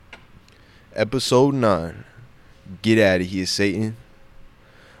Episode 9. Get out of here, Satan.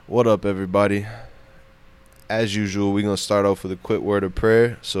 What up, everybody? As usual, we're going to start off with a quick word of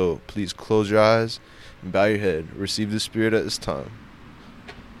prayer. So please close your eyes and bow your head. Receive the Spirit at this time.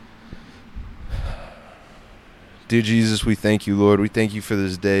 Dear Jesus, we thank you, Lord. We thank you for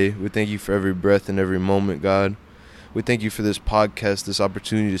this day. We thank you for every breath and every moment, God. We thank you for this podcast, this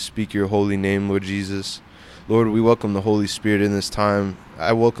opportunity to speak your holy name, Lord Jesus. Lord, we welcome the Holy Spirit in this time.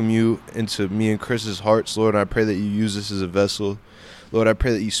 I welcome you into me and Chris's hearts, Lord. I pray that you use us as a vessel. Lord, I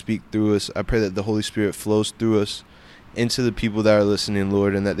pray that you speak through us. I pray that the Holy Spirit flows through us into the people that are listening,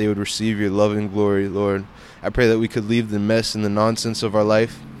 Lord, and that they would receive your love and glory, Lord. I pray that we could leave the mess and the nonsense of our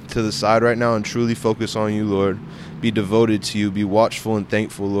life to the side right now and truly focus on you, Lord. Be devoted to you. Be watchful and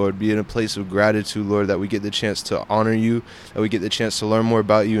thankful, Lord. Be in a place of gratitude, Lord, that we get the chance to honor you, that we get the chance to learn more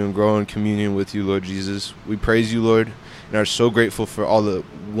about you and grow in communion with you, Lord Jesus. We praise you, Lord, and are so grateful for all the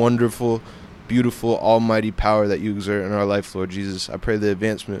wonderful, beautiful, almighty power that you exert in our life, Lord Jesus. I pray the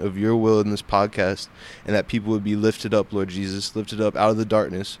advancement of your will in this podcast and that people would be lifted up, Lord Jesus, lifted up out of the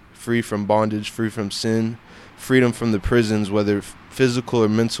darkness, free from bondage, free from sin, freedom from the prisons, whether physical or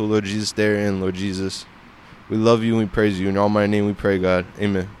mental, Lord Jesus, therein, Lord Jesus. We love you and we praise you. In all my name we pray, God.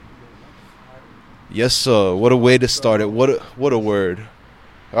 Amen. Yes, sir. What a way to start it. What a word.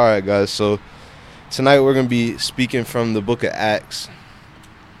 All right, guys. So tonight we're going to be speaking from the book of Acts.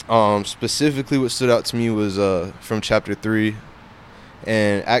 Specifically what stood out to me was from chapter 3.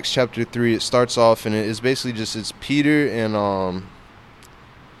 And Acts chapter 3, it starts off and it's basically just it's Peter and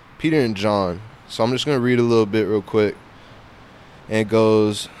John. So I'm just going to read a little bit real quick. And it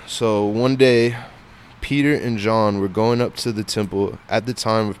goes, so one day Peter and John were going up to the temple at the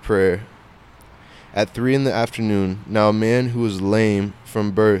time of prayer. At 3 p.m, now a man who was lame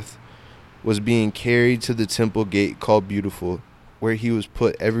from birth was being carried to the temple gate called Beautiful, where he was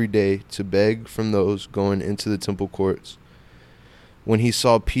put every day to beg from those going into the temple courts. When he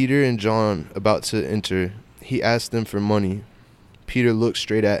saw Peter and John about to enter, he asked them for money. Peter looked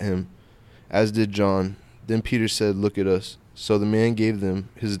straight at him, as did John. Then Peter said, "Look at us." So the man gave them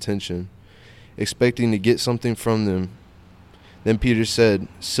his attention, expecting to get something from them. Then Peter said,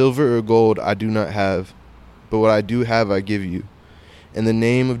 "Silver or gold I do not have, but what I do have I give you. In the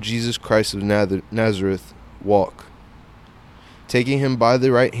name of Jesus Christ of Nazareth, walk." Taking him by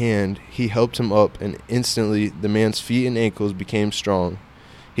the right hand, he helped him up, and instantly the man's feet and ankles became strong.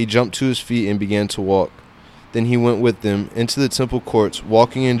 He jumped to his feet and began to walk. Then he went with them into the temple courts,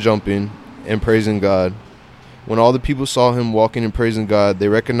 walking and jumping and praising God. When all the people saw him walking and praising God, they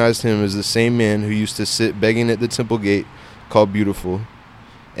recognized him as the same man who used to sit begging at the temple gate called Beautiful.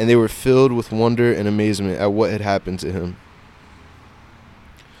 And they were filled with wonder and amazement at what had happened to him.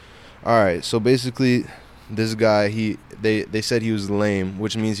 Alright, so basically this guy, they said he was lame,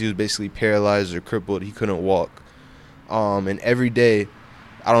 which means he was basically paralyzed or crippled. He couldn't walk. And every day,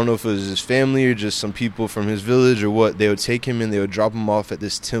 I don't know if it was his family or just some people from his village or what, they would take him and they would drop him off at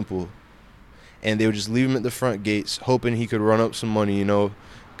this temple. And they would just leave him at the front gates, hoping he could run up some money,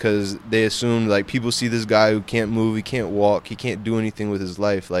 because they assumed, like, people see this guy who can't move, he can't walk, he can't do anything with his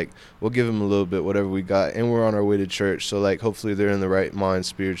life. Like, we'll give him a little bit, whatever we got, and we're on our way to church. So, like, hopefully they're in the right mind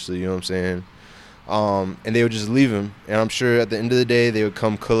spiritually, you know what I'm saying? And they would just leave him. And I'm sure at the end of the day, they would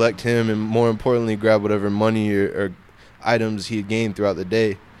come collect him and, more importantly, grab whatever money or items he had gained throughout the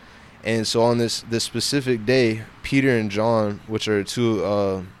day. And so on this specific day, Peter and John, which are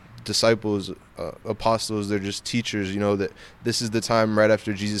two disciples, apostles, they're just teachers, that this is the time right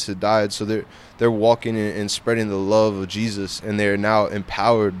after Jesus had died, so they're walking and spreading the love of Jesus, and they're now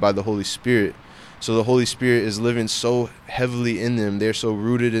empowered by the Holy Spirit. So the Holy Spirit is living so heavily in them, they're so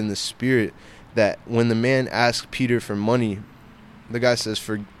rooted in the Spirit that when the man asked Peter for money, Peter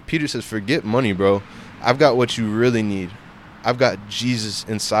says, "Forget money, bro. I've got what you really need. I've got Jesus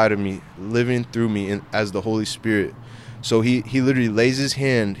inside of me, living through me as the Holy Spirit." So he literally lays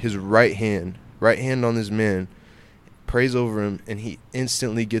his right hand on this man, prays over him, and he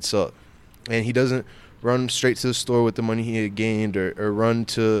instantly gets up. And he doesn't run straight to the store with the money he had gained or run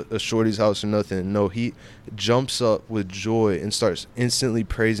to a shorty's house or nothing. No, he jumps up with joy and starts instantly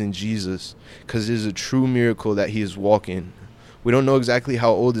praising Jesus, because it is a true miracle that he is walking. We don't know exactly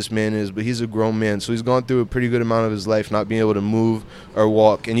how old this man is, but he's a grown man. So he's gone through a pretty good amount of his life not being able to move or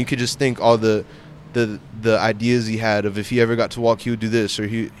walk. And you could just think all the ideas he had of if he ever got to walk, he would do this or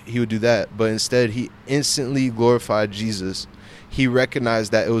he would do that. But instead, he instantly glorified Jesus. He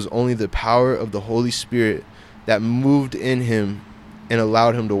recognized that it was only the power of the Holy Spirit that moved in him and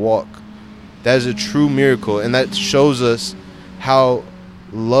allowed him to walk. That is a true miracle, and that shows us how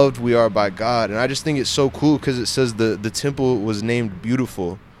loved we are by God. And I just think it's so cool because it says the temple was named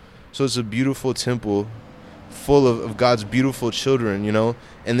Beautiful. So it's a beautiful temple full of God's beautiful children, you know.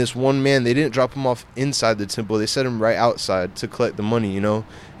 And this one man, they didn't drop him off inside the temple. They set him right outside to collect the money, you know.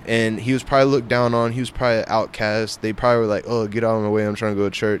 And he was probably looked down on. He was probably an outcast. They probably were like, oh, get out of my way. I'm trying to go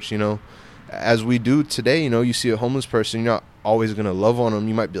to church, you know. As we do today, you know, you see a homeless person, you're not always going to love on them.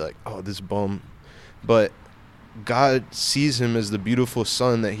 You might be like, oh, this bum. But God sees him as the beautiful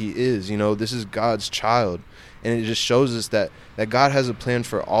son that he is, you know. This is God's child. And it just shows us that God has a plan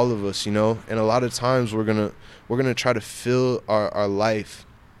for all of us, you know. And a lot of times we're gonna try to fill our life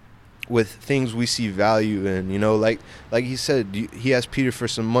with things we see value in, you know. Like he said, he asked Peter for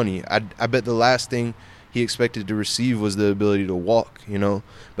some money. I bet the last thing he expected to receive was the ability to walk, you know.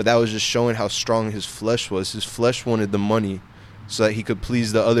 But that was just showing how strong his flesh was. His flesh wanted the money so that he could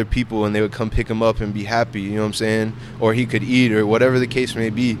please the other people and they would come pick him up and be happy, you know what I'm saying? Or he could eat, or whatever the case may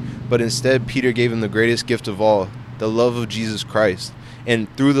be. But instead, Peter gave him the greatest gift of all, the love of Jesus Christ.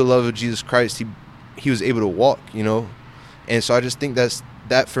 And through the love of Jesus Christ, he was able to walk, you know? And so I just think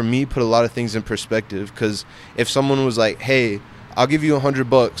that for me put a lot of things in perspective, because if someone was like, hey, I'll give you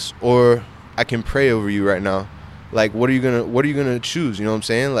 $100 or I can pray over you right now, like, what are you gonna choose? You know what I'm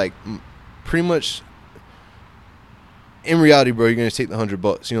saying? Like, pretty much in reality, bro, you're going to take the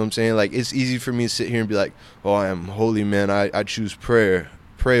 $100. You know what I'm saying? Like, it's easy for me to sit here and be like, oh, I am holy, man. I choose prayer.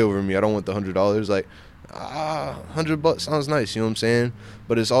 Pray over me. I don't want the $100. Like, $100 sounds nice. You know what I'm saying?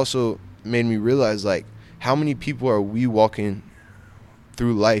 But it's also made me realize, like, how many people are we walking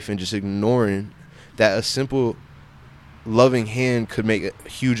through life and just ignoring that a simple loving hand could make a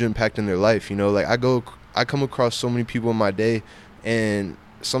huge impact in their life, you know? Like, I come across so many people in my day, and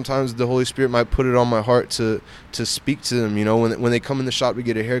sometimes the Holy Spirit might put it on my heart to speak to them, you know, when they come in the shop to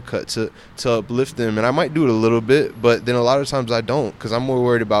get a haircut, to uplift them. And I might do it a little bit, but then a lot of times I don't, because I'm more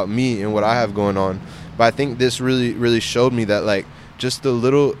worried about me and what I have going on. But I think this really, really showed me that, like, just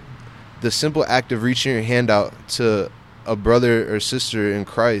the simple act of reaching your hand out to a brother or sister in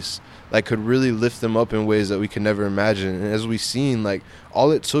Christ, like, could really lift them up in ways that we could never imagine. And as we've seen, like,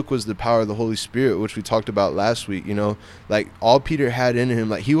 all it took was the power of the Holy Spirit, which we talked about last week, you know. Like, all Peter had in him,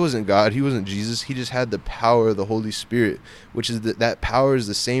 like, he wasn't God, he wasn't Jesus, he just had the power of the Holy Spirit, which is that power is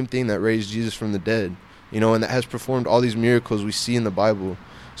the same thing that raised Jesus from the dead, you know, and that has performed all these miracles we see in the Bible.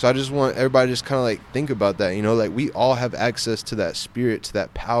 So I just want everybody to just kind of, like, think about that, you know. Like, we all have access to that spirit, to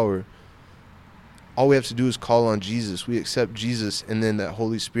that power. All we have to do is call on Jesus. We accept Jesus, and then that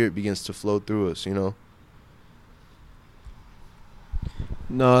Holy Spirit begins to flow through us, you know.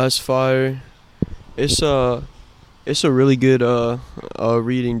 No, that's fire. It's a really good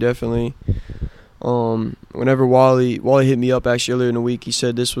reading, definitely. Whenever Wally hit me up actually earlier in the week, he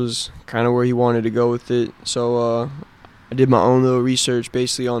said this was kind of where he wanted to go with it. So I did my own little research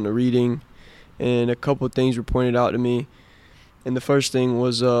basically on the reading, and a couple of things were pointed out to me. And the first thing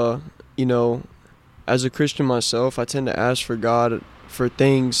was, you know, as a Christian myself, I tend to ask for God for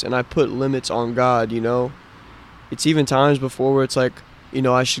things, and I put limits on God, you know. It's even times before where it's like, you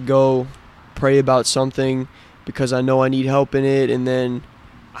know, I should go pray about something because I know I need help in it, and then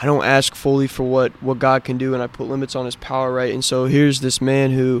I don't ask fully for what God can do, and I put limits on his power, right? And so here's this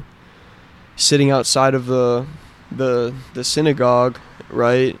man who sitting outside of the synagogue,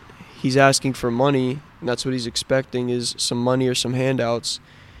 right? He's asking for money, and that's what he's expecting, is some money or some handouts.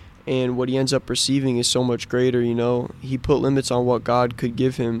 And what he ends up receiving is so much greater, you know. He put limits on what God could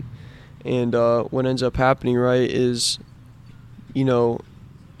give him. And what ends up happening, right, is, you know,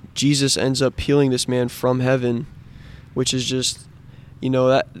 Jesus ends up healing this man from heaven, which is just, you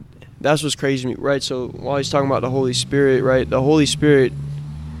know, that's what's crazy to me, right? So while he's talking about the Holy Spirit, right, the Holy Spirit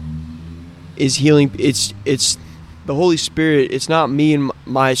is healing. It's the Holy Spirit. It's not me and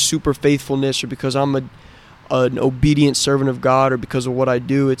my super faithfulness, or because I'm an obedient servant of God, or because of what I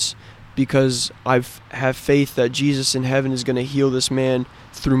do. It's because I have faith that Jesus in heaven is going to heal this man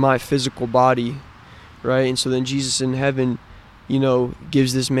through my physical body, right? And so then Jesus in heaven, you know,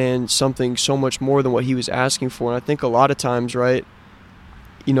 gives this man something so much more than what he was asking for. And I think a lot of times, right,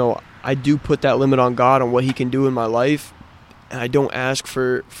 you know, I do put that limit on God on what he can do in my life, and I don't ask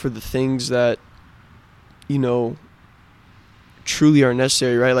for the things that, you know, truly are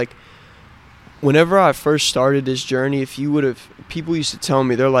necessary, right? Like, whenever I first started this journey, people used to tell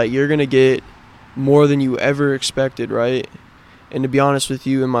me, they're like, you're going to get more than you ever expected, right? And to be honest with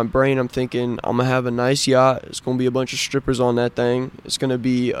you, in my brain, I'm thinking, I'm going to have a nice yacht. It's going to be a bunch of strippers on that thing. It's going to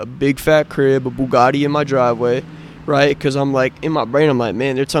be a big fat crib, a Bugatti in my driveway, right? Because I'm like, in my brain, I'm like,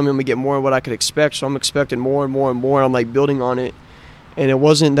 man, they're telling me I'm going to get more than what I could expect. So I'm expecting more and more and more. I'm like building on it. And it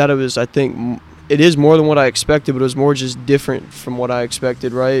wasn't that it was, I think, it is more than what I expected, but it was more just different from what I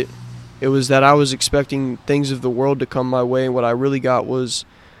expected, right? It was that I was expecting things of the world to come my way, and what I really got was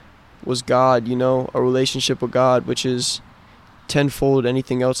was God, you know, a relationship with God, which is tenfold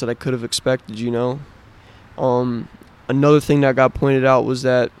anything else that I could have expected, you know. Another thing that got pointed out was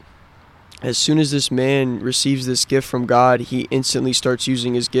that as soon as this man receives this gift from God, he instantly starts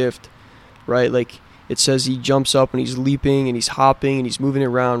using his gift, right? Like it says he jumps up and he's leaping and he's hopping and he's moving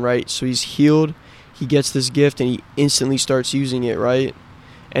around, right? So he's healed, he gets this gift and he instantly starts using it, right?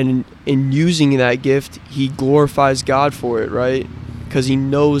 And in using that gift, he glorifies God for it, right? Because he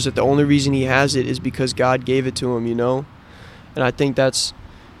knows that the only reason he has it is because God gave it to him, you know? And I think that's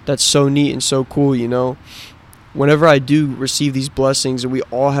so neat and so cool, you know? Whenever I do receive these blessings, and we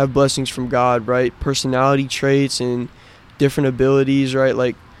all have blessings from God, right? Personality traits and different abilities, right?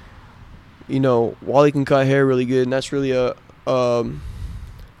 Like, you know, Wally can cut hair really good, and that's really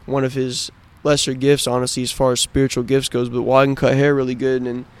one of his lesser gifts, honestly, as far as spiritual gifts goes. But Wally can cut hair really good,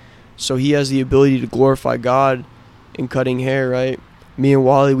 and so he has the ability to glorify God in cutting hair, right? Me and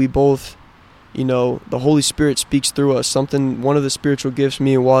Wally, we both, you know, the Holy Spirit speaks through us. One of the spiritual gifts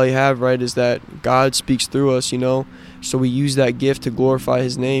me and Wally have, right, is that God speaks through us, you know. So we use that gift to glorify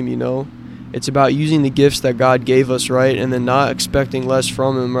his name, you know. It's about using the gifts that God gave us, right, and then not expecting less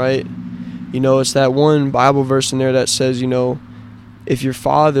from him, right? You know, it's that one Bible verse in there that says, you know, if your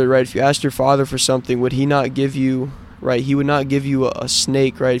father, right, if you ask your father for something, would he not give you, right, he would not give you a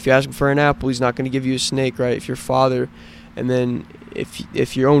snake, right? If you ask him for an apple, he's not going to give you a snake, right? If your father, and then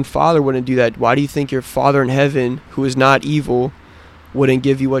if your own father wouldn't do that, why do you think your Father in heaven, who is not evil, wouldn't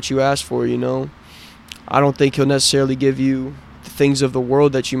give you what you ask for, you know? I don't think he'll necessarily give you the things of the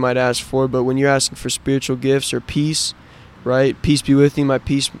world that you might ask for, but when you're asking for spiritual gifts or peace, right? Peace be with you, my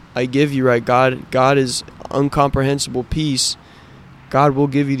peace I give you, right? God is incomprehensible peace. God will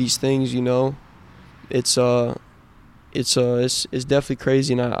give you these things, you know? It's definitely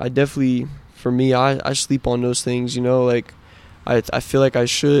crazy, and I definitely, for me, I sleep on those things, you know? Like, I feel like I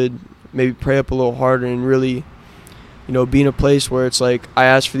should maybe pray up a little harder and really, you know, be in a place where it's like I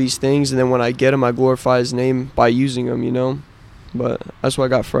ask for these things, and then when I get them, I glorify his name by using them, you know? But that's what I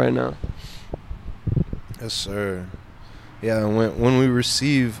got for right now. Yes, sir. Yeah, when we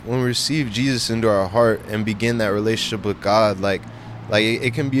receive Jesus into our heart and begin that relationship with God, like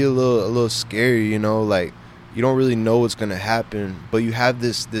it can be a little scary, you know, like you don't really know what's gonna happen, but you have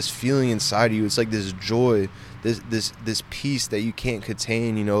this feeling inside of you. It's like this joy, this peace that you can't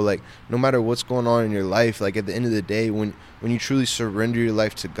contain, you know, like no matter what's going on in your life, like at the end of the day, when you truly surrender your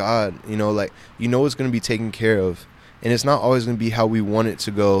life to God, you know, like you know it's gonna be taken care of, and it's not always gonna be how we want it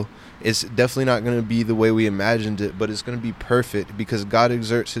to go. It's definitely not going to be the way we imagined it, but it's going to be perfect because God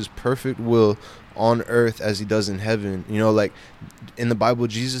exerts his perfect will on earth as he does in heaven. You know, like in the Bible,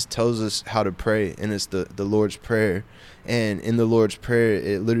 Jesus tells us how to pray, and it's the Lord's Prayer. And in the Lord's Prayer,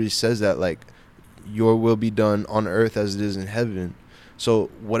 it literally says that, like, your will be done on earth as it is in heaven. So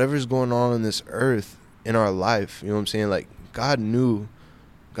whatever's going on in this earth in our life, you know what I'm saying? Like, God knew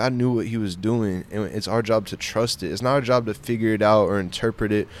what he was doing, and it's our job to trust it. It's not our job to figure it out or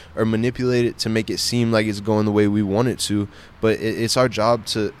interpret it or manipulate it to make it seem like it's going the way we want it to, but it's our job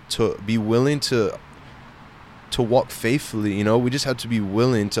to be willing to walk faithfully, you know? We just have to be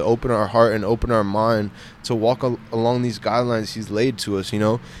willing to open our heart and open our mind to walk along these guidelines he's laid to us, you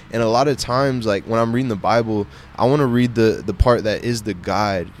know? And a lot of times, like, when I'm reading the Bible, I want to read the part that is the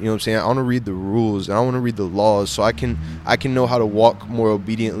guide, you know what I'm saying? I want to read the rules, and I want to read the laws so I can know how to walk more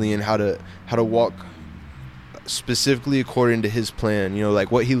obediently and how to walk specifically according to his plan, you know,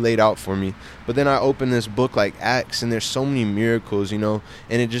 like what he laid out for me. But then I open this book like Acts, and there's so many miracles, you know,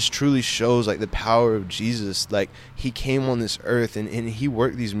 and it just truly shows like the power of Jesus. Like, he came on this earth and he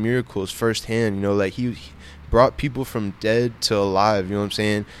worked these miracles firsthand, you know, like he brought people from dead to alive, you know what I'm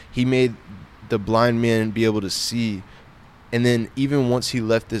saying? He made the blind man be able to see. And then even once he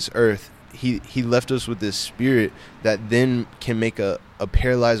left this earth, he left us with this spirit that then can make a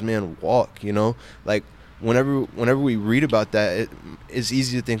paralyzed man walk, you know? Like, whenever we read about that, it's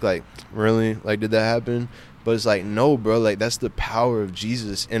easy to think like, really? Like, did that happen? But it's like, no, bro, like that's the power of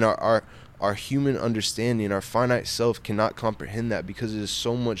Jesus, and our human understanding, our finite self cannot comprehend that because it is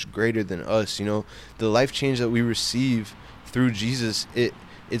so much greater than us, you know? The life change that we receive through Jesus,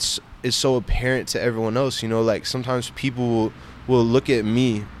 it's so apparent to everyone else, you know? Like, sometimes people will look at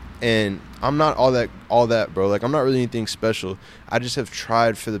me, and I'm not all that, bro. Like, I'm not really anything special. I just have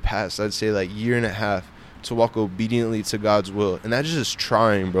tried for the past, I'd say, like, year and a half to walk obediently to God's will, and that's just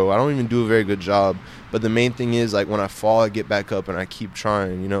trying, bro. I don't even do a very good job, but the main thing is, like, when I fall, I get back up and I keep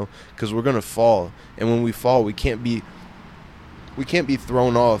trying, you know, because we're gonna fall, and when we fall, we can't be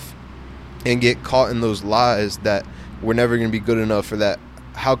thrown off and get caught in those lies that we're never gonna be good enough, or that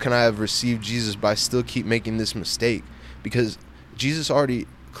how can I have received Jesus but I still keep making this mistake? Because Jesus already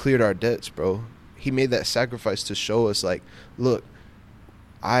cleared our debts, bro. He made that sacrifice to show us, like, look,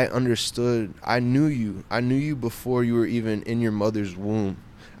 I understood. I knew you before you were even in your mother's womb.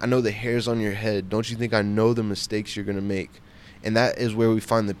 I know the hairs on your head. Don't you think I know the mistakes you're going to make? And that is where we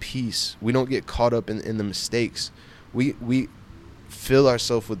find the peace. We don't get caught up in the mistakes. We fill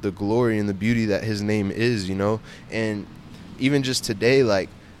ourselves with the glory and the beauty that his name is, you know? And even just today, like,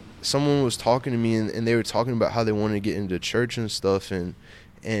 someone was talking to me and they were talking about how they want to get into church and stuff,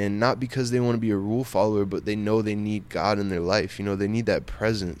 and not because they want to be a rule follower, but they know they need God in their life. You know, they need that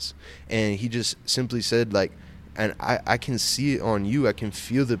presence. And he just simply said, like, and I can see it on you. I can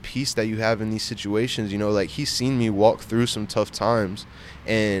feel the peace that you have in these situations. You know, like, he's seen me walk through some tough times,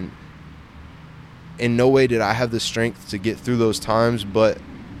 and in no way did I have the strength to get through those times, but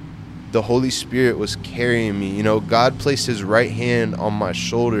the Holy Spirit was carrying me. You know, God placed his right hand on my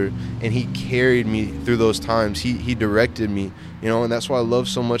shoulder, and he carried me through those times. He directed me, you know, and that's why I love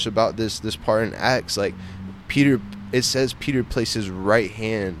so much about this part in Acts. Like, it says Peter placed his right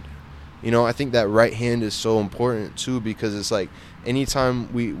hand. You know, I think that right hand is so important too, because it's like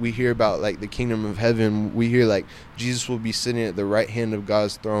anytime we hear about like the kingdom of heaven, we hear like Jesus will be sitting at the right hand of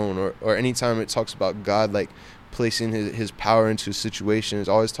God's throne, or anytime it talks about God like placing his power into a situation, it's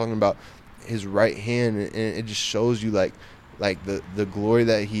always talking about his right hand, and it just shows you like the glory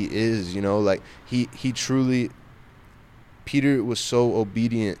that he is, you know, like he truly, Peter was so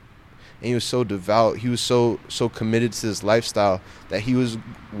obedient. And he was so devout. He was so committed to this lifestyle that he was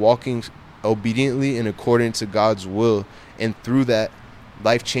walking obediently and according to God's will. And through that,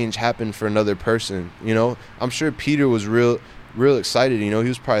 life change happened for another person. You know, I'm sure Peter was real excited. You know, he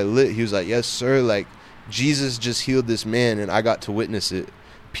was probably lit. He was like, yes, sir. Like, Jesus just healed this man and I got to witness it.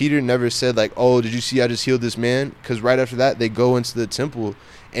 Peter never said like, oh, did you see I just healed this man? Because right after that, they go into the temple,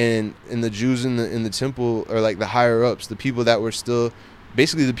 and the Jews in the temple are like the higher ups, the people that were still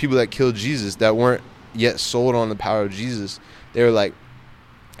basically the people that killed Jesus, that weren't yet sold on the power of Jesus. They were like,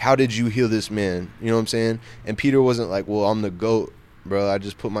 how did you heal this man? You know what I'm saying? And Peter wasn't like, well, I'm the GOAT, bro. I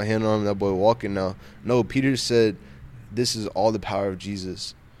just put my hand on him, that boy walking now. No, Peter said, this is all the power of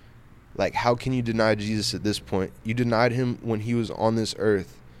Jesus. Like, how can you deny Jesus at this point? You denied him when he was on this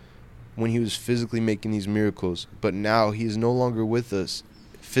earth, when he was physically making these miracles. But now he is no longer with us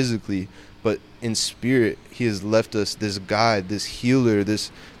physically, but in spirit, he has left us this guide, this healer,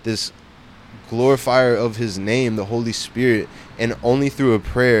 this glorifier of his name, the Holy Spirit. And only through a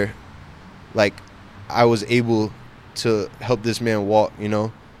prayer, like, I was able to help this man walk, you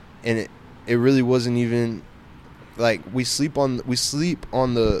know? And it really wasn't even like we sleep on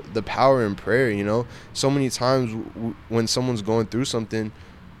the power in prayer, you know? So many times when someone's going through something,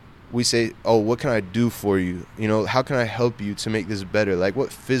 we say, oh, what can I do for you? You know, how can I help you to make this better? Like,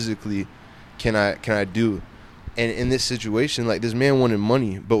 what physically can I do? And in this situation, like, this man wanted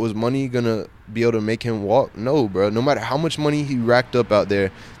money, but was money gonna be able to make him walk? No, bro. No matter how much money he racked up out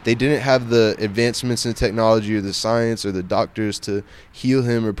there, they didn't have the advancements in technology or the science or the doctors to heal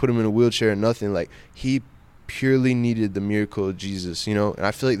him or put him in a wheelchair or nothing. Like, he purely needed the miracle of Jesus, you know? And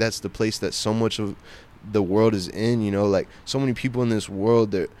I feel like that's the place that so much of the world is in, you know? Like, so many people in this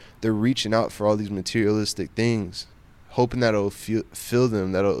world, they're reaching out for all these materialistic things, hoping that it'll fill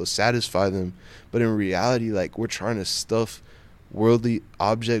them, that it'll satisfy them. But in reality, like, we're trying to stuff worldly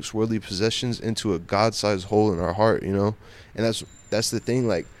objects, worldly possessions into a God-sized hole in our heart, you know? And that's the thing.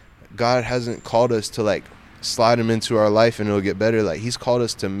 Like, God hasn't called us to, like, slide him into our life and it'll get better. Like, he's called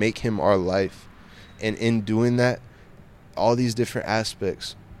us to make him our life. And in doing that, all these different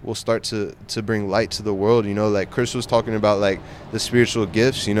aspects will start to bring light to the world, you know? Like, Chris was talking about, like, the spiritual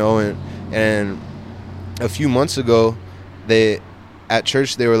gifts, you know? And a few months ago, at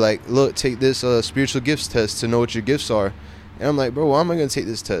church, they were like, look, take this spiritual gifts test to know what your gifts are. And I'm like, bro, why am I going to take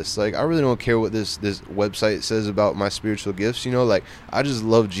this test? Like, I really don't care what this website says about my spiritual gifts, you know? Like, I just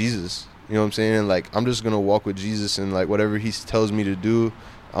love Jesus, you know what I'm saying? And, like, I'm just going to walk with Jesus, and, like, whatever he tells me to do,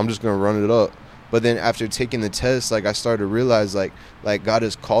 I'm just going to run it up. But then after taking the test, like, I started to realize, like God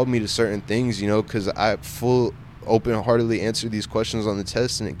has called me to certain things, you know, because I open-heartedly answered these questions on the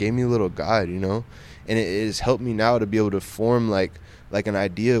test, and it gave me a little guide, you know? And it has helped me now to be able to form, like an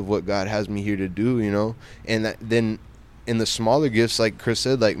idea of what God has me here to do, you know? And then in the smaller gifts, like Chris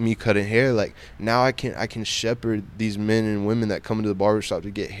said, like me cutting hair, like, now I can shepherd these men and women that come into the barbershop to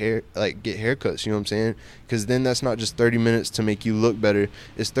get haircuts, you know what I'm saying? Because then that's not just 30 minutes to make you look better.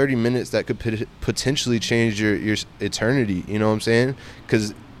 It's 30 minutes that could potentially change your eternity, you know what I'm saying?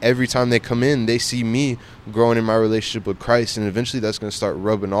 Because every time they come in, they see me growing in my relationship with Christ, and eventually that's going to start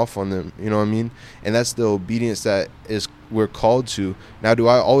rubbing off on them, you know what I mean? And that's the obedience that we're called to. Now, do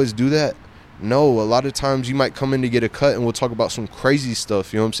I always do that? No, a lot of times you might come in to get a cut and we'll talk about some crazy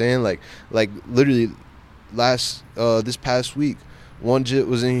stuff, you know what I'm saying? Like literally this past week, one jit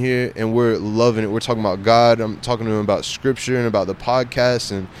was in here and we're loving it. We're talking about God. I'm talking to him about scripture and about the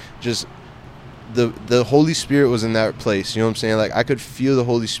podcast, and just the Holy Spirit was in that place, you know what I'm saying? Like, I could feel the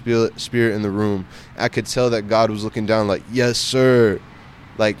Holy Spirit in the room. I could tell that God was looking down like, yes, sir.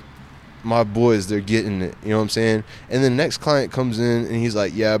 Like, my boys, they're getting it, you know what I'm saying? And then the next client comes in and he's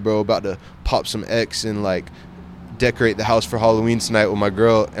like, yeah, bro, about to pop some X and like decorate the house for Halloween tonight with my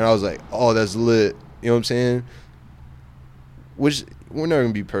girl. And I was like, oh, that's lit, you know what I'm saying? Which, we're never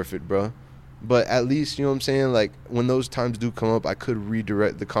gonna be perfect, bro, but at least, you know what I'm saying, like, when those times do come up, I could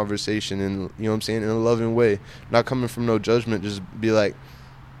redirect the conversation in, you know what I'm saying, in a loving way, not coming from no judgment, just be like,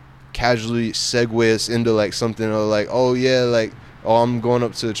 casually segue us into like something, or like, oh yeah, like, oh, I'm going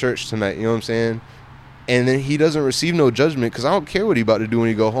up to the church tonight, you know what I'm saying? And then he doesn't receive no judgment, because I don't care what he about to do when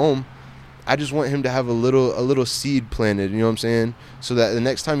he go home. I just want him to have a little seed planted, you know what I'm saying? So that the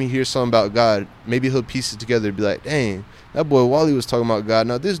next time he hears something about God, maybe he'll piece it together and be like, dang, that boy Wally was talking about God.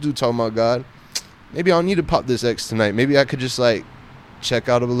 Now this dude talking about God. Maybe I don't need to pop this X tonight. Maybe I could just like check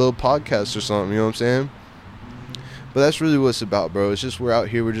out a little podcast or something, you know what I'm saying? But that's really what it's about, bro. It's just we're out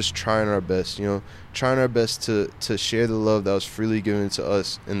here, we're just trying our best, you know, trying our best to share the love that was freely given to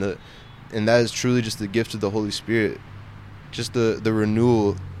us, and that is truly just the gift of the Holy Spirit, just the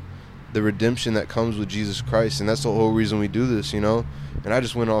renewal, the redemption that comes with Jesus Christ. And that's the whole reason we do this, you know. And I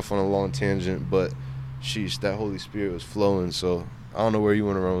just went off on a long tangent, but sheesh, that Holy Spirit was flowing. So I don't know where you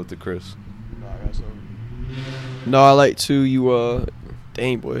want to run with it, Chris. No, I like to you.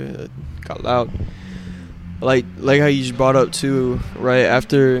 Dang, boy, it got loud. Like how you just brought up too, right?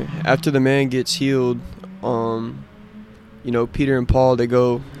 After the man gets healed, you know, Peter and Paul, they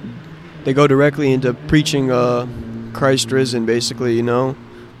go directly into preaching Christ risen, basically, you know.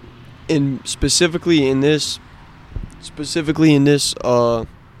 And specifically in this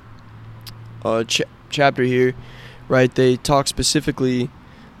chapter here, right? They talk specifically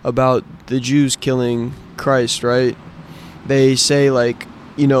about the Jews killing Christ, right? They say, like,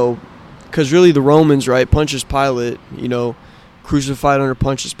 you know, because really the Romans, right, Pontius Pilate, you know, crucified under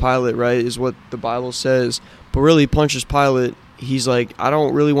Pontius Pilate, right, is what the Bible says. But really Pontius Pilate, he's like, I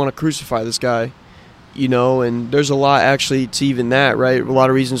don't really want to crucify this guy, you know. And there's a lot actually to even that, right? A lot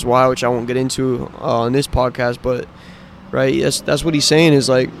of reasons why, which I won't get into on this podcast, but right, yes, that's what he's saying is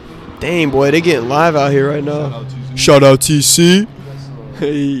like, dang, boy, they getting live out here right now. Shout out TC.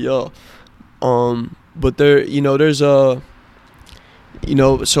 Hey, yo. But there, you know, there's a, you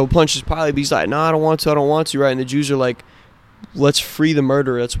know, so Pontius Pilate, he's like, nah, I don't want to, right? And the Jews are like, let's free the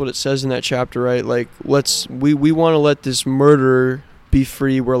murderer. That's what it says in that chapter, right? Like, we want to let this murderer be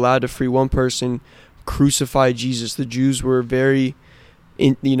free. We're allowed to free one person, crucify Jesus. The Jews were very,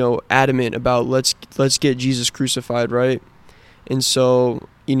 you know, adamant about let's get Jesus crucified, right? And so,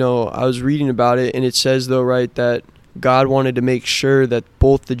 you know, I was reading about it, and it says, though, right, that God wanted to make sure that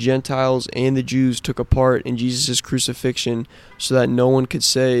both the Gentiles and the Jews took a part in Jesus' crucifixion so that no one could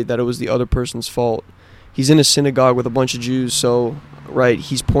say that it was the other person's fault. He's in a synagogue with a bunch of Jews, so, right,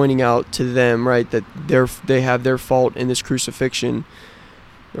 he's pointing out to them, right, that they have their fault in this crucifixion,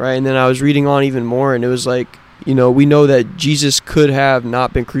 right? And then I was reading on even more, and it was like, you know, we know that Jesus could have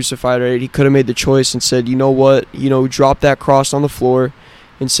not been crucified, right? He could have made the choice and said, you know what, you know, drop that cross on the floor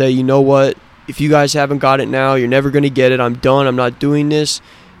and say, you know what, if you guys haven't got it now, you're never going to get it. I'm done. I'm not doing this.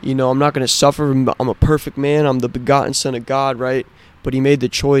 You know, I'm not going to suffer. I'm a perfect man. I'm the begotten Son of God, right? But he made the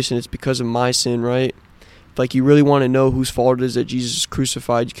choice, and it's because of my sin, right? If, like, you really want to know whose fault it is that Jesus is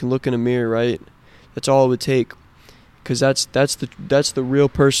crucified, you can look in a mirror, right? That's all it would take, because that's the real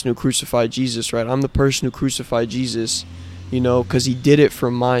person who crucified Jesus, right? I'm the person who crucified Jesus, you know, because he did it for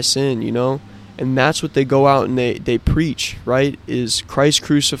my sin, you know? And that's what they go out and they preach, right? Is Christ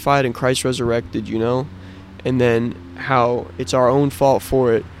crucified and Christ resurrected, you know? And then how it's our own fault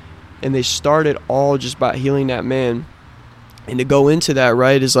for it. And they started all just by healing that man. And to go into that,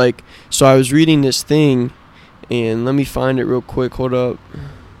 right, is like, so I was reading this thing, and let me find it real quick. Hold up.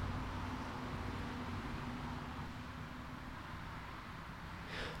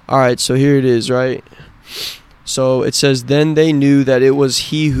 All right, so here it is, right? So it says, then they knew that it was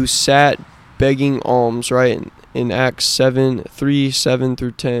he who sat begging alms, right, in Acts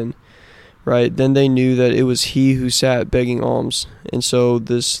 7:3-7-10, right? Then they knew that it was he who sat begging alms. And so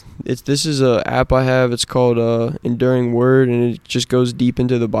this is a app I have. It's called Enduring Word, and it just goes deep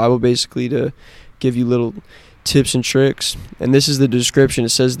into the Bible basically to give you little tips and tricks. And this is the description. It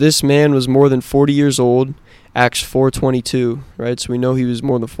says, this man was more than 40 years old, Acts 4:22, right? So we know he was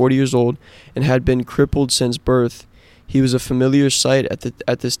more than 40 years old and had been crippled since birth. He was a familiar sight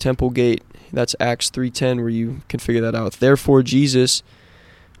at this temple gate That's Acts 3:10, where you can figure that out. Therefore, Jesus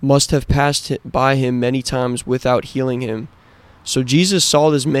must have passed by him many times without healing him. So Jesus saw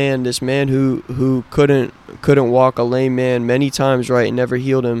this man who couldn't walk, a lame man, many times, right, and never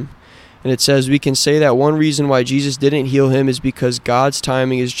healed him. And it says we can say that one reason why Jesus didn't heal him is because God's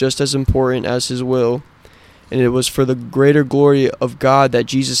timing is just as important as his will. And it was for the greater glory of God that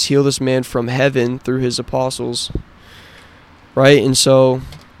Jesus healed this man from heaven through his apostles. Right? And so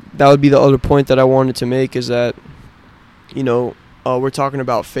that would be the other point that I wanted to make, is that, we're talking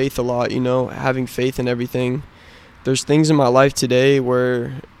about faith a lot, having faith in everything. There's things in my life today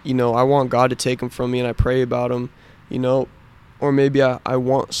where, I want God to take them from me, and I pray about them, or maybe I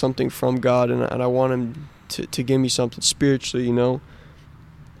want something from God, and I want him to give me something spiritually,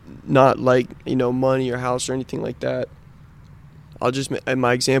 not like, money or house or anything like that.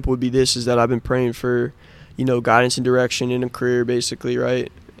 My example would be this, is that I've been praying for, guidance and direction in a career, basically,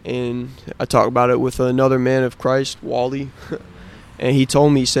 right? And I talked about it with another man of Christ, Wally, and he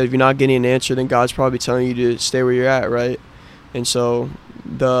told me, he said, if you're not getting an answer, then God's probably telling you to stay where you're at, right? And so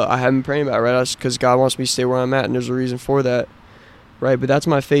I have been praying about it, right? That's because God wants me to stay where I'm at, and there's a reason for that, right? But that's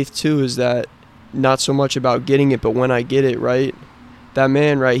my faith too, is that not so much about getting it, but when I get it, right? That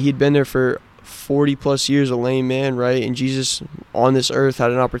man, right, he'd been there for 40 plus years, a lame man, right? And Jesus on this earth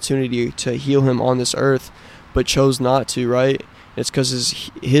had an opportunity to heal him on this earth, but chose not to, right? It's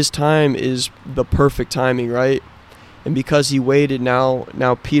because his time is the perfect timing, right? And because he waited, now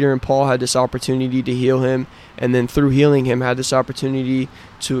Peter and Paul had this opportunity to heal him, and then through healing him had this opportunity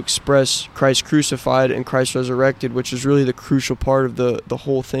to express Christ crucified and Christ resurrected, which is really the crucial part of the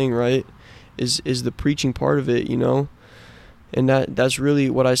whole thing, right? Is the preaching part of it, And that's really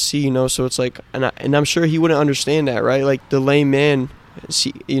what I see, So it's like, and I'm sure he wouldn't understand that, right? Like the lame man,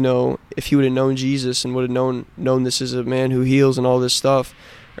 if he would have known Jesus and would have known this is a man who heals and all this stuff,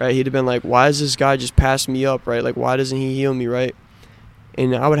 right? He'd have been like, why is this guy just passing me up, right? Like, why doesn't he heal me, right?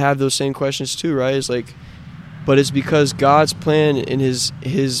 And I would have those same questions too, right? It's like, but it's because God's plan and his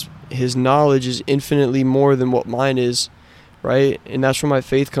knowledge is infinitely more than what mine is, right? And that's where my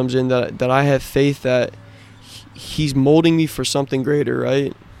faith comes in, that I have faith that he's molding me for something greater,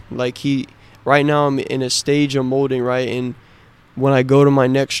 right? Like right now I'm in a stage of molding, right? And when I go to my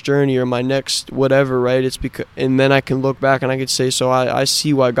next journey or my next whatever, right, it's because, and then I can look back and I could say, so I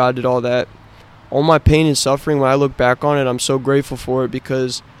see why God did all that. All my pain and suffering, when I look back on it, I'm so grateful for it,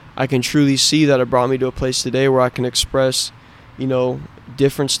 because I can truly see that it brought me to a place today where I can express,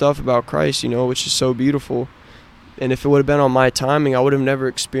 different stuff about Christ, which is so beautiful. And if it would have been on my timing, I would have never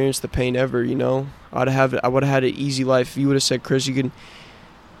experienced the pain ever, I would have had an easy life. If you would have said, Chris, you can,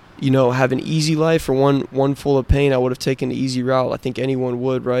 have an easy life or one full of pain, I would have taken the easy route. I think anyone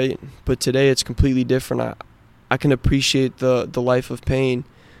would, right? But today it's completely different. I can appreciate the life of pain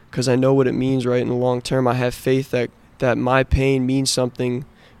because I know what it means, right? In the long term, I have faith that my pain means something,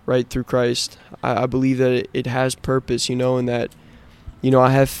 right, through Christ. I believe that it has purpose, and that,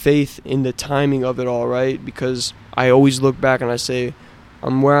 I have faith in the timing of it all, right? Because I always look back and I say,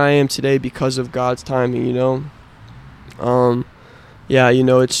 I'm where I am today because of God's timing,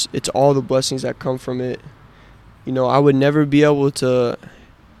 it's all the blessings that come from it. I would never be able to,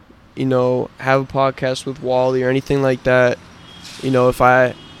 have a podcast with Wally or anything like that, if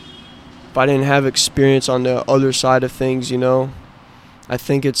I didn't have experience on the other side of things, I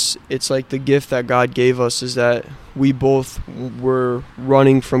think it's like the gift that God gave us is that we both were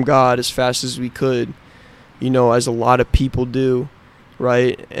running from God as fast as we could, as a lot of people do,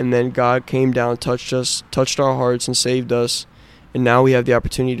 right? And then God came down, touched our hearts and saved us. And now we have the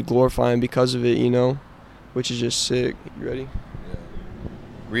opportunity to glorify him because of it, which is just sick. You ready? Yeah.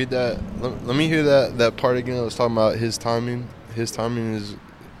 Read that. Let me hear that part again. I was talking about his timing. His timing is...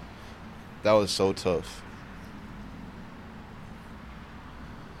 That was so tough.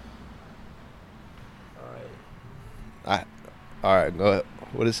 All right, go ahead.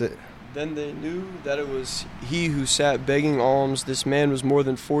 What is it? Then they knew that it was he who sat begging alms. This man was more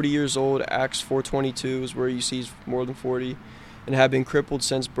than 40 years old. Acts 4:22 is where you see he's more than 40. And had been crippled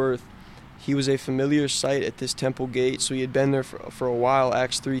since birth. He was a familiar sight at this temple gate, so he had been there for a while,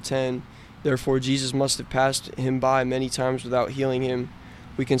 Acts 3:10. Therefore, Jesus must have passed him by many times without healing him.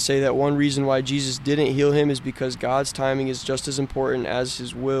 We can say that one reason why Jesus didn't heal him is because God's timing is just as important as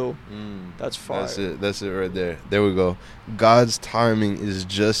his will. That's fire. That's it right there. There we go. God's timing is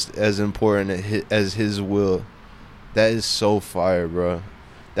just as important as his will. That is so fire, bro.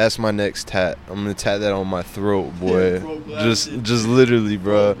 That's my next tat. I'm gonna tat that on my throat, boy. Just literally,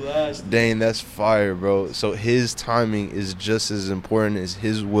 bro. Dang, that's fire, bro. So his timing is just as important as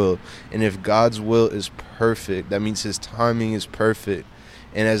his will. And if God's will is perfect, that means his timing is perfect.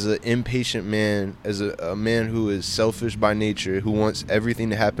 And as an impatient man, as a man who is selfish by nature, who wants everything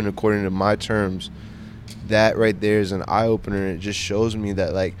to happen according to my terms, that right there is an eye-opener. It just shows me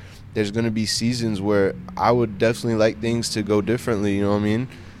that, like, there's going to be seasons where I would definitely like things to go differently, you know what I mean?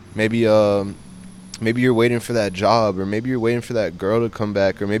 Maybe you're waiting for that job, or maybe you're waiting for that girl to come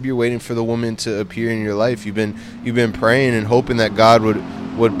back, or maybe you're waiting for the woman to appear in your life. You've been praying and hoping that God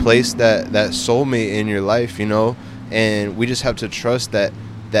would place that soulmate in your life, you know? And we just have to trust that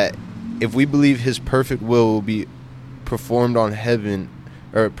if we believe his perfect will be performed on heaven,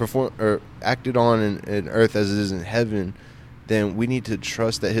 or acted on in earth as it is in heaven, then we need to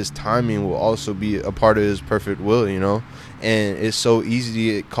trust that his timing will also be a part of his perfect will, you know? And it's so easy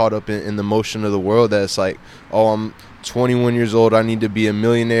to get caught up in the motion of the world that it's like, oh, I'm 21 years old, I need to be a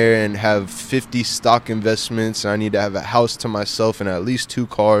millionaire and have 50 stock investments, and I need to have a house to myself and at least 2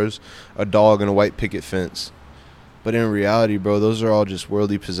 cars, a dog, and a white picket fence. But in reality, bro, those are all just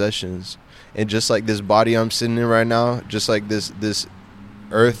worldly possessions. And just like this body I'm sitting in right now, just like this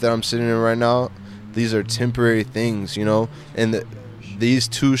earth that I'm sitting in right now, these are temporary things, you know? And these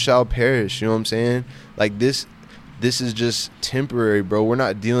too shall perish, you know what I'm saying? Like, this is just temporary, bro. We're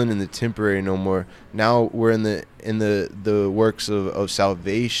not dealing in the temporary no more. Now we're in the works of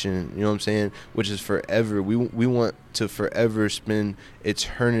salvation, you know what I'm saying, which is forever. We want to forever spend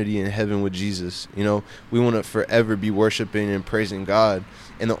eternity in heaven with Jesus, you know. We want to forever be worshiping and praising God.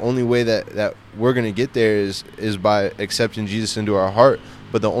 And the only way that we're going to get there is by accepting Jesus into our heart.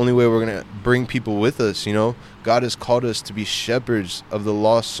 But the only way we're going to bring people with us, you know, God has called us to be shepherds of the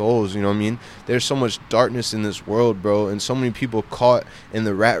lost souls, you know what I mean? There's so much darkness in this world, bro, and so many people caught in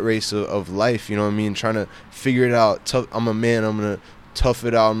the rat race of life, you know what I mean, trying to figure it out. I'm a man, I'm going to tough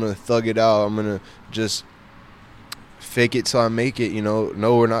it out, I'm going to thug it out, I'm going to just fake it till I make it, you know?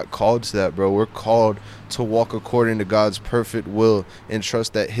 No, we're not called to that, bro. We're called to walk according to God's perfect will and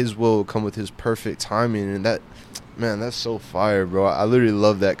trust that his will come with his perfect timing. And that, man, that's so fire, bro. I literally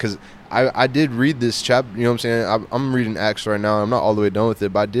love that, because I did read this chapter, you know what I'm saying? I'm reading Acts right now. I'm not all the way done with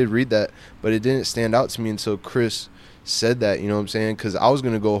it, but I did read that. But it didn't stand out to me until Chris said that, you know what I'm saying? Because I was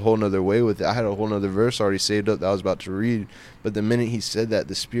going to go a whole nother way with it. I had a whole nother verse already saved up that I was about to read. But the minute he said that,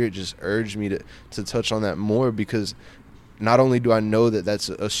 the Spirit just urged me to touch on that more, because not only do I know that that's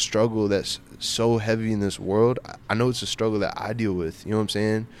a struggle that's so heavy in this world, I know it's a struggle that I deal with, you know what I'm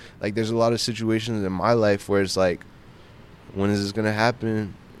saying? Like, there's a lot of situations in my life where it's like, when is this going to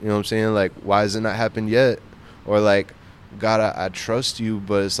happen? You know what I'm saying? Like, why has it not happened yet? Or like, God, I trust you,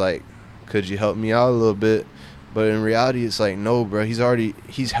 but it's like, could you help me out a little bit? But in reality, it's like, no, bro,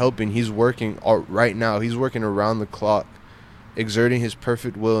 he's helping, he's working right now. He's working around the clock, exerting his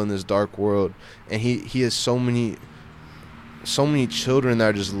perfect will in this dark world. And he has so many children that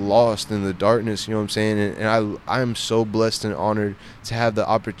are just lost in the darkness, you know what I'm saying? And I am so blessed and honored to have the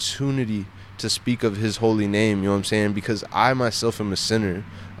opportunity to speak of his holy name, you know what I'm saying? Because I myself am a sinner.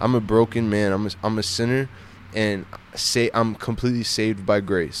 I'm a broken man. I'm a sinner, and I'm completely saved by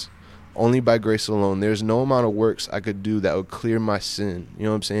grace. Only by grace alone. There's no amount of works I could do that would clear my sin. You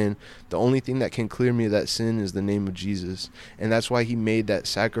know what I'm saying? The only thing that can clear me of that sin is the name of Jesus. And that's why he made that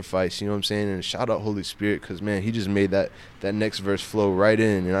sacrifice, you know what I'm saying? And shout out Holy Spirit, because, man, he just made that next verse flow right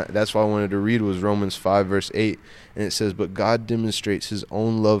in. And that's why I wanted to read was Romans 5, verse 8. And it says, "But God demonstrates his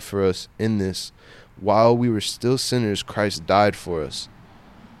own love for us in this. While we were still sinners, Christ died for us."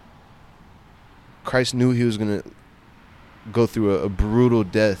 Christ knew he was going to go through a brutal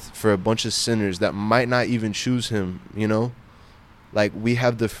death for a bunch of sinners that might not even choose him, you know? Like, we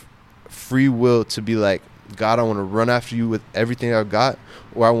have the free will to be like, God, I want to run after you with everything I've got,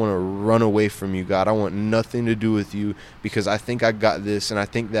 or I want to run away from you, God. I want nothing to do with you because I think I got this, and I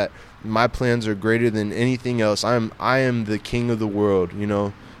think that my plans are greater than anything else. I am the king of the world, you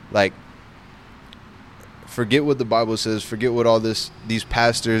know? Like, forget what the Bible says. Forget what all these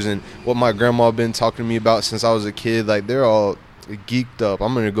pastors and what my grandma been talking to me about since I was a kid. Like, they're all geeked up.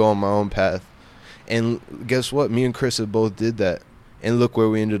 I'm going to go on my own path. And guess what? Me and Chris have both did that. And look where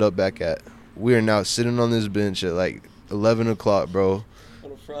we ended up back at. We are now sitting on this bench at like 11 o'clock, bro.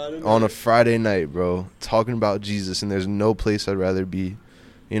 On a Friday night, bro. Talking about Jesus. And there's no place I'd rather be.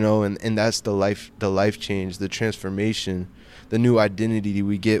 You know, and that's the life change, the transformation, the new identity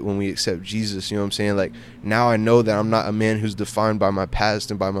we get when we accept Jesus, you know what I'm saying? Like, now I know that I'm not a man who's defined by my past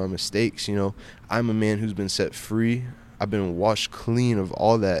and by my mistakes, you know? I'm a man who's been set free. I've been washed clean of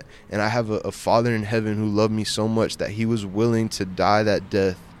all that. And I have a Father in heaven who loved me so much that he was willing to die that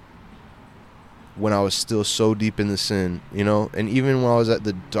death when I was still so deep in the sin, you know? And even when I was at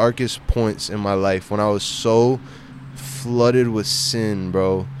the darkest points in my life, when I was so flooded with sin,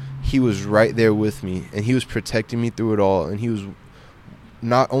 bro, he was right there with me, and he was protecting me through it all, and he was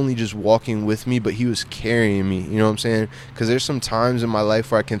not only just walking with me, but he was carrying me. You know what I'm saying? Because there's some times in my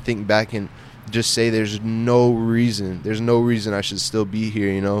life where I can think back and just say there's no reason I should still be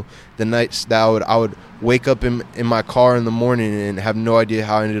here. You know, the nights that I would wake up in my car in the morning and have no idea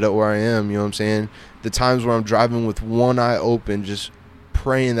how I ended up where I am. You know what I'm saying? The times where I'm driving with one eye open, just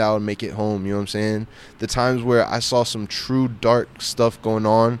praying that I would make it home. You know what I'm saying? The times where I saw some true dark stuff going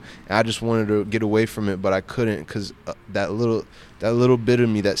on and I just wanted to get away from it, but I couldn't, because that little bit of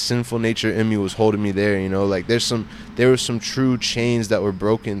me, that sinful nature in me, was holding me there. You know, like there were some true chains that were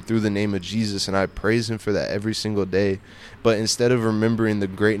broken through the name of Jesus, and I praise him for that every single day. But instead of remembering the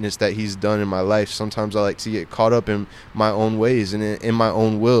greatness that he's done in my life, sometimes I like to get caught up in my own ways and in my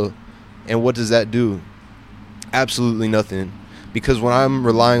own will. And what does that do? Absolutely nothing. Because when I'm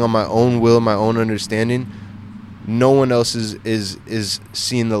relying on my own will, my own understanding, no one else is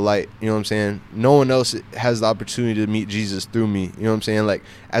seeing the light. You know what I'm saying? No one else has the opportunity to meet Jesus through me. You know what I'm saying? Like,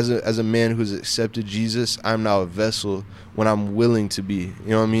 as a man who's accepted Jesus, I'm now a vessel when I'm willing to be.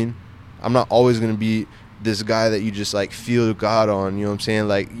 You know what I mean? I'm not always going to be this guy that you just like feel God on. You know what I'm saying?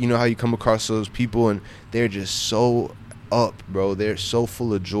 Like, you know how you come across those people and they're just so up, bro. They're so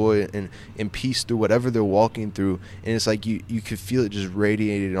full of joy and peace through whatever they're walking through, and it's like you could feel it just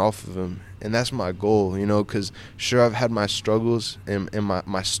radiating off of them. And that's my goal, you know, because sure, I've had my struggles and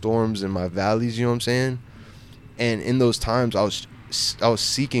my storms and my valleys, you know what I'm saying? And in those times I was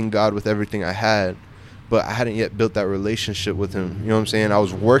seeking God with everything I had, but I hadn't yet built that relationship with him. You know what I'm saying? I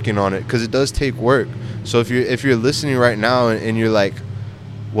was working on it, because it does take work. So if you're listening right now and you're like,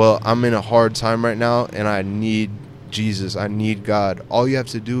 well, I'm in a hard time right now and I need Jesus, I need God, all you have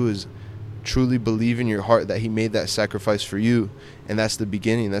to do is truly believe in your heart that he made that sacrifice for you. And that's the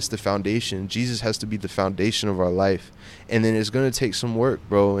beginning, that's the foundation. Jesus has to be the foundation of our life. And then it's going to take some work,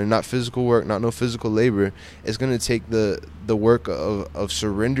 bro, and not physical work, not no physical labor. It's going to take the work of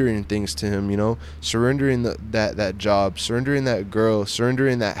surrendering things to him, you know, surrendering that job, surrendering that girl,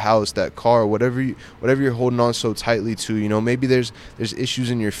 surrendering that house, that car, whatever you're holding on so tightly to. You know, maybe there's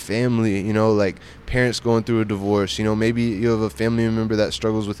issues in your family, you know, like parents going through a divorce, you know, maybe you have a family member that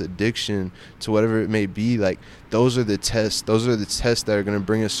struggles with addiction to whatever it may be. Like, those are the tests that are going to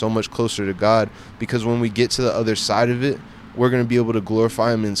bring us so much closer to God, because when we get to the other side of it, we're going to be able to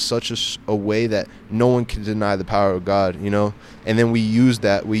glorify him in such a way that no one can deny the power of God, you know. And then we use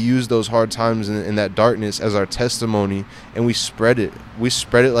those hard times and that darkness as our testimony, and we spread it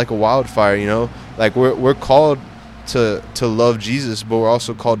like a wildfire, you know. Like, we're called to love Jesus, but we're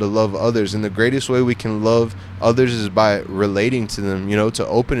also called to love others. And the greatest way we can love others is by relating to them, you know, to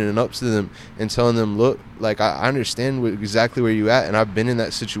opening up to them and telling them, look, like, I understand exactly where you at, and I've been in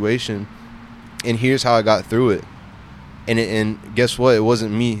that situation, and here's how I got through it. And guess what? It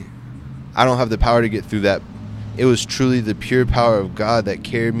wasn't me. I don't have the power to get through that. It was truly the pure power of God that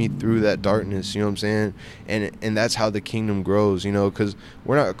carried me through that darkness, you know what I'm saying? And that's how the kingdom grows, you know, because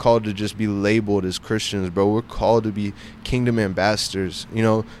we're not called to just be labeled as Christians, bro. We're called to be kingdom ambassadors, you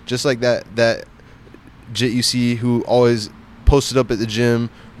know, just like that jit you see who always posted up at the gym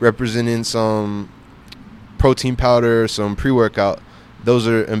representing some protein powder or some pre-workout. Those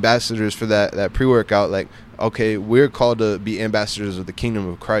are ambassadors for that pre-workout. Like, okay, we're called to be ambassadors of the kingdom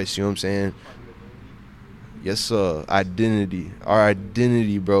of Christ, you know what I'm saying? Yes, sir. Identity. Our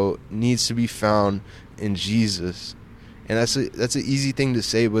identity, bro, needs to be found in Jesus. And that's an easy thing to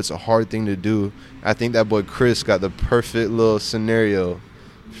say, but it's a hard thing to do. I think that boy Chris got the perfect little scenario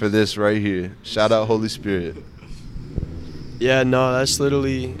for this right here. Shout out Holy Spirit. Yeah, no,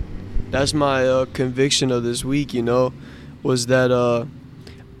 that's my conviction of this week, you know, was that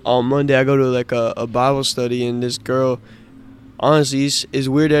on Monday I go to like a Bible study, and this girl, honestly, it's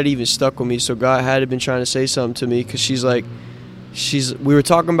weird that it even stuck with me. So God had been trying to say something to me, because we were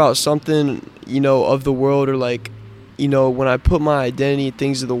talking about something, you know, of the world, or like, you know, when I put my identity in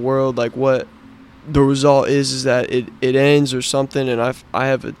things of the world, like what the result is that it ends or something, and I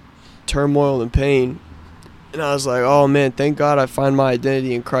have a turmoil and pain. And I was like, oh man, thank God I find my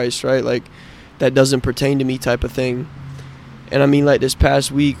identity in Christ, right? Like, that doesn't pertain to me type of thing. And I mean, like, this past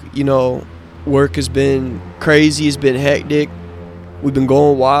week, you know, work has been crazy, it's been hectic. We've been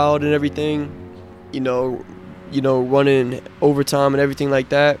going wild and everything, you know, running overtime and everything like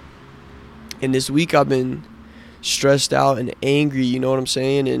that. And this week I've been stressed out and angry, you know what I'm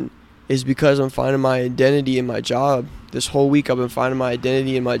saying? And it's because I'm finding my identity in my job. This whole week I've been finding my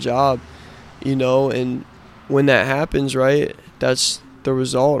identity in my job, you know, and when that happens, right, that's the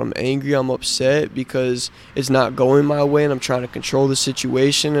result. I'm angry, I'm upset because it's not going my way, and I'm trying to control the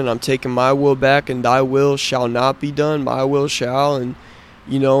situation, and I'm taking my will back, and thy will shall not be done, my will shall, and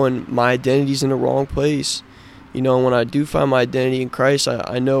you know, and my identity's in the wrong place. You know, when I do find my identity in Christ,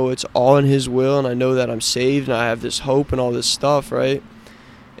 I know it's all in his will, and I know that I'm saved, and I have this hope and all this stuff, right?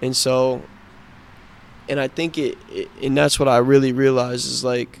 And so, and I think and that's what I really realize is,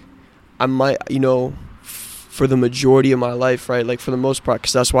 like, I might, you know, for the majority of my life, right, like, for the most part,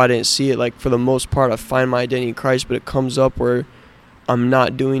 because that's why I didn't see it, like, for the most part, I find my identity in Christ, but it comes up where I'm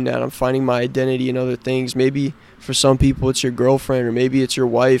not doing that. I'm finding my identity in other things. Maybe for some people it's your girlfriend, or maybe it's your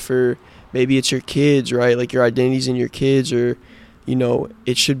wife, or maybe it's your kids, right? Like, your identity's in your kids, or, you know,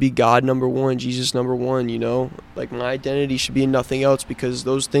 it should be God number one, Jesus number one, you know? Like, my identity should be in nothing else, because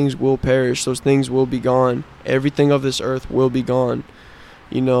those things will perish. Those things will be gone. Everything of this earth will be gone.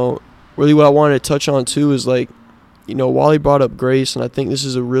 You know, really what I wanted to touch on too is, like, you know, Wally brought up grace, and I think this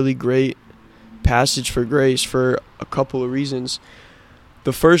is a really great passage for grace for a couple of reasons.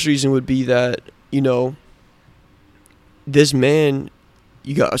 The first reason would be that, you know, this man,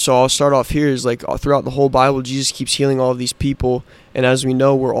 so I'll start off here, is like, throughout the whole Bible, Jesus keeps healing all of these people, and as we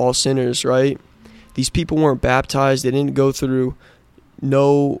know, we're all sinners, right? These people weren't baptized. They didn't go through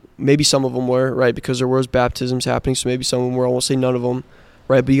maybe some of them were, right, because there was baptisms happening, so maybe some of them were. I won't say none of them,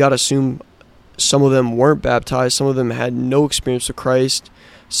 right, but you got to assume some of them weren't baptized. Some of them had no experience with Christ.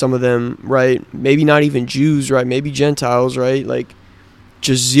 Some of them, right, maybe not even Jews, right, maybe Gentiles, right, like,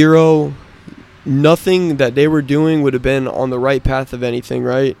 just zero. Nothing that they were doing would have been on the right path of anything,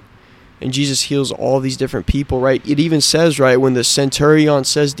 right? And Jesus heals all these different people, right? It even says, right, when the centurion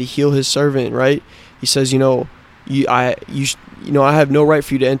says to heal his servant, right? He says, I have no right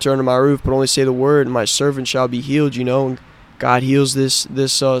for you to enter under my roof, but only say the word, and my servant shall be healed, you know? And God heals this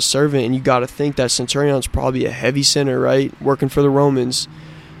servant, and you got to think that centurion's probably a heavy sinner, right? Working for the Romans.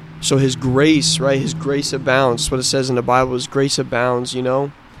 So his grace, right? His grace abounds. That's what it says in the Bible, is grace abounds, you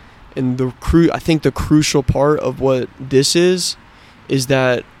know? And I think the crucial part of what this is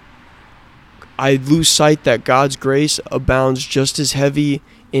that I lose sight that God's grace abounds just as heavy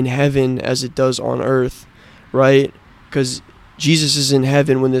in heaven as it does on earth, right? Because Jesus is in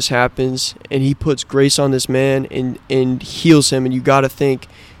heaven when this happens, and he puts grace on this man and heals him, and you got to think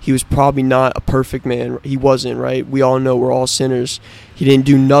he was probably not a perfect man. He wasn't, right? We all know we're all sinners. He didn't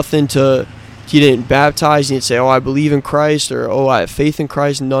do nothing he didn't baptize. He didn't say, oh, I believe in Christ, or, oh, I have faith in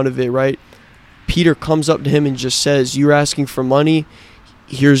Christ. None of it, right? Peter comes up to him and just says, you're asking for money.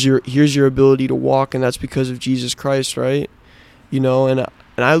 Here's your ability to walk, and that's because of Jesus Christ, right? You know, and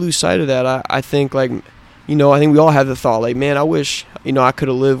I lose sight of that. I think, like, you know, I think we all have the thought, like, man, I wish, you know, I could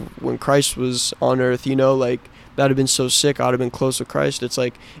have lived when Christ was on earth, you know, like, that would have been so sick. I would have been close with Christ. It's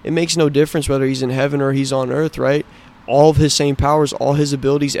like, it makes no difference whether he's in heaven or he's on earth, right? All of his same powers, all his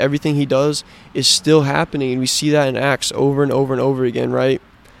abilities, everything he does is still happening, and we see that in Acts over and over and over again, right?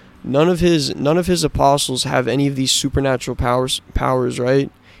 None of his apostles have any of these supernatural powers,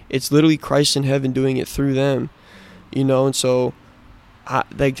 right? It's literally Christ in heaven doing it through them, you know. And so,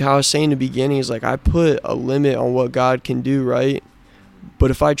 like how I was saying in the beginning, is like, I put a limit on what God can do, right? But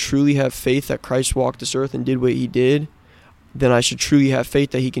if I truly have faith that Christ walked this earth and did what he did, then I should truly have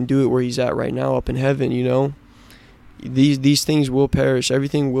faith that he can do it where he's at right now, up in heaven, you know. These things will perish.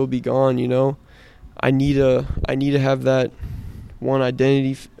 Everything will be gone, you know. I need to have that one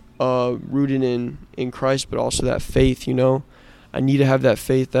identity rooted in Christ, but also that faith, you know. I need to have that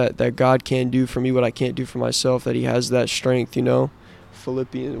faith that God can do for me what I can't do for myself, that he has that strength, you know.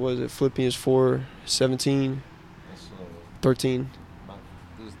 Philippians 4:17, 13.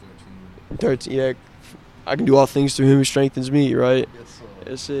 13, yeah. I can do all things through him who strengthens me, right?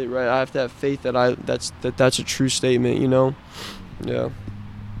 That's it, right? I have to have faith that's a true statement, you know? Yeah.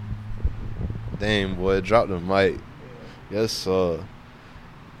 Damn, boy, drop the mic. Yes, wow.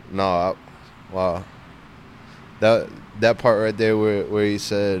 That part right there where he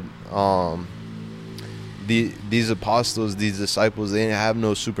said, these apostles, these disciples, they didn't have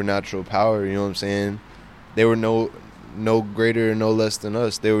no supernatural power, you know what I'm saying? They were no greater, no less than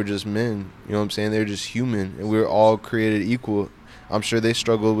us. They were just men, you know what I'm saying? They were just human, and we were all created equal. I'm sure they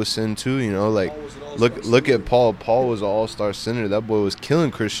struggled with sin too, you know, like, look at Paul. Paul was an all-star sinner. That boy was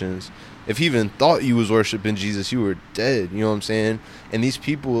killing Christians. If he even thought you was worshiping Jesus, you were dead, you know what I'm saying? And these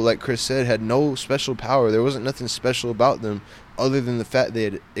people, like Chris said, had no special power. There wasn't nothing special about them other than the fact they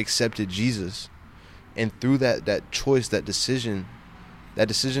had accepted Jesus. And through that choice, that decision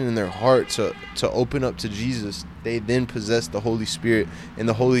in their heart to open up to Jesus, they then possess the Holy Spirit. And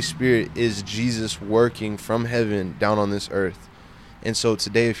the Holy Spirit is Jesus working from heaven down on this earth. And so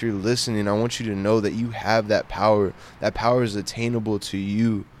today, if you're listening, I want you to know that you have that power. That power is attainable to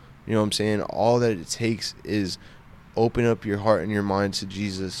you. You know what I'm saying? All that it takes is open up your heart and your mind to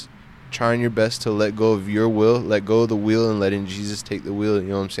Jesus. trying your best to let go of your will, let go of the wheel, and letting Jesus take the wheel. You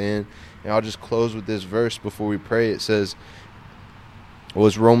know what I'm saying? And I'll just close with this verse before we pray. It says,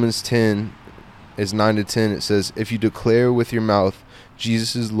 it's Romans 10, it's 9-10. It says, if you declare with your mouth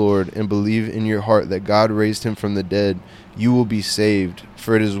Jesus is Lord and believe in your heart that God raised him from the dead, you will be saved.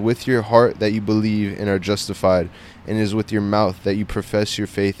 For it is with your heart that you believe and are justified, and it is with your mouth that you profess your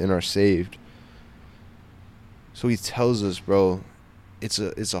faith and are saved. So he tells us, bro, it's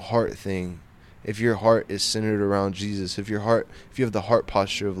a heart thing. If your heart is centered around Jesus, if you have the heart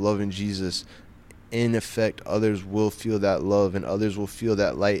posture of loving Jesus, in effect, others will feel that love and others will feel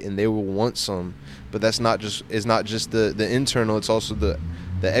that light, and they will want some. But it's not just the internal, it's also the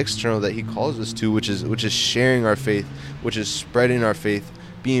external that he calls us to, which is sharing our faith, which is spreading our faith,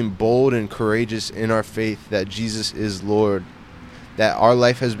 being bold and courageous in our faith that Jesus is Lord, that our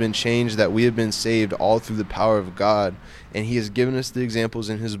life has been changed, that we have been saved all through the power of God. And he has given us the examples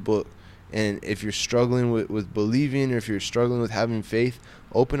in his book. And if you're struggling with believing, or if you're struggling with having faith,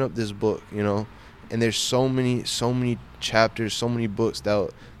 open up this book, you know. And there's so many chapters, so many books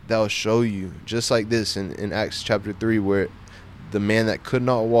that'll show you, just like this in Acts chapter 3, where the man that could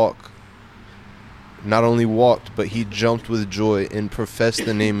not walk not only walked, but he jumped with joy and professed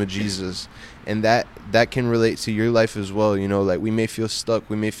the name of Jesus. And that can relate to your life as well. You know, like, we may feel stuck,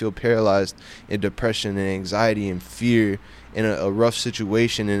 we may feel paralyzed in depression and anxiety and fear, in a rough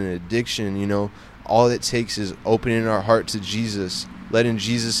situation, in an addiction. You know, all it takes is opening our heart to Jesus, letting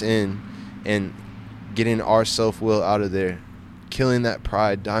Jesus in, and getting our self-will out of there, killing that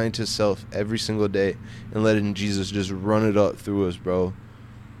pride, dying to self every single day, and letting Jesus just run it up through us, bro.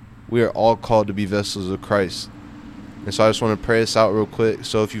 We are all called to be vessels of Christ. And so I just want to pray us out real quick.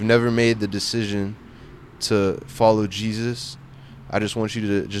 So if you've never made the decision to follow Jesus, I just want you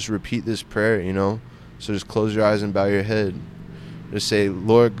to just repeat this prayer, you know. So just close your eyes and bow your head. Just say,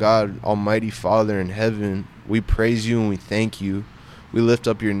 Lord God, Almighty Father in heaven, we praise you and we thank you. We lift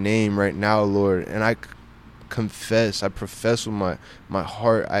up your name right now, Lord. And I confess, I profess with my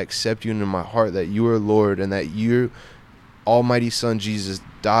heart, I accept you into my heart that you are Lord, and that your almighty Son Jesus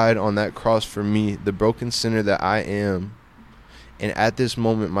died on that cross for me, the broken sinner that I am. And at this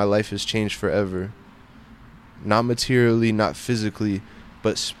moment, my life has changed forever. Not materially, not physically,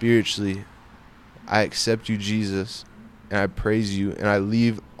 but spiritually. I accept you, Jesus, and I praise you, and I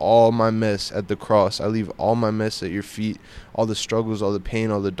leave all my mess at the cross. I leave all my mess at your feet, all the struggles, all the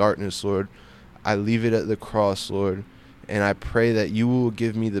pain, all the darkness, Lord. I leave it at the cross, Lord, and I pray that you will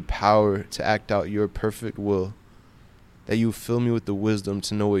give me the power to act out your perfect will, that you fill me with the wisdom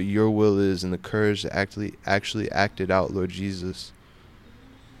to know what your will is and the courage to actually act it out, Lord Jesus.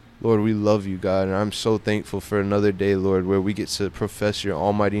 Lord, we love you, God, and I'm so thankful for another day, Lord, where we get to profess your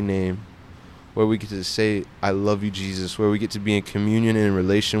almighty name, where we get to say, I love you, Jesus, where we get to be in communion and in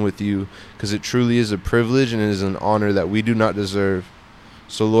relation with you, because it truly is a privilege and it is an honor that we do not deserve.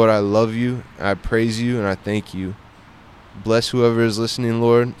 So, Lord, I love you, and I praise you, and I thank you. Bless whoever is listening,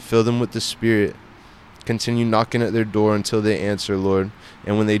 Lord. Fill them with the Spirit. Continue knocking at their door until they answer, Lord.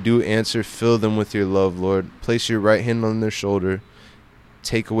 And when they do answer, fill them with your love, Lord. Place your right hand on their shoulder.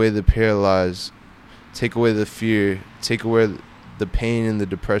 Take away the paralyzed. Take away the fear. Take away the pain and the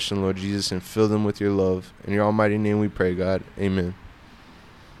depression, Lord Jesus, and fill them with your love. In your almighty name we pray, God. Amen.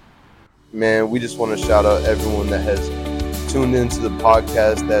 Man, we just want to shout out everyone that has tuned into the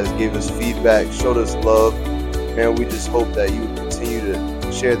podcast, that has gave us feedback, showed us love. Man, we just hope that you would continue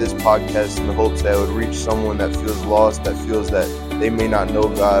to share this podcast in the hopes that it would reach someone that feels lost, that feels that they may not know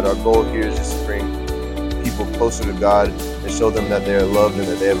God. Our goal here is just to bring people closer to God and show them that they are loved and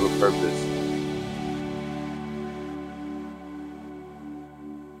that they have a purpose.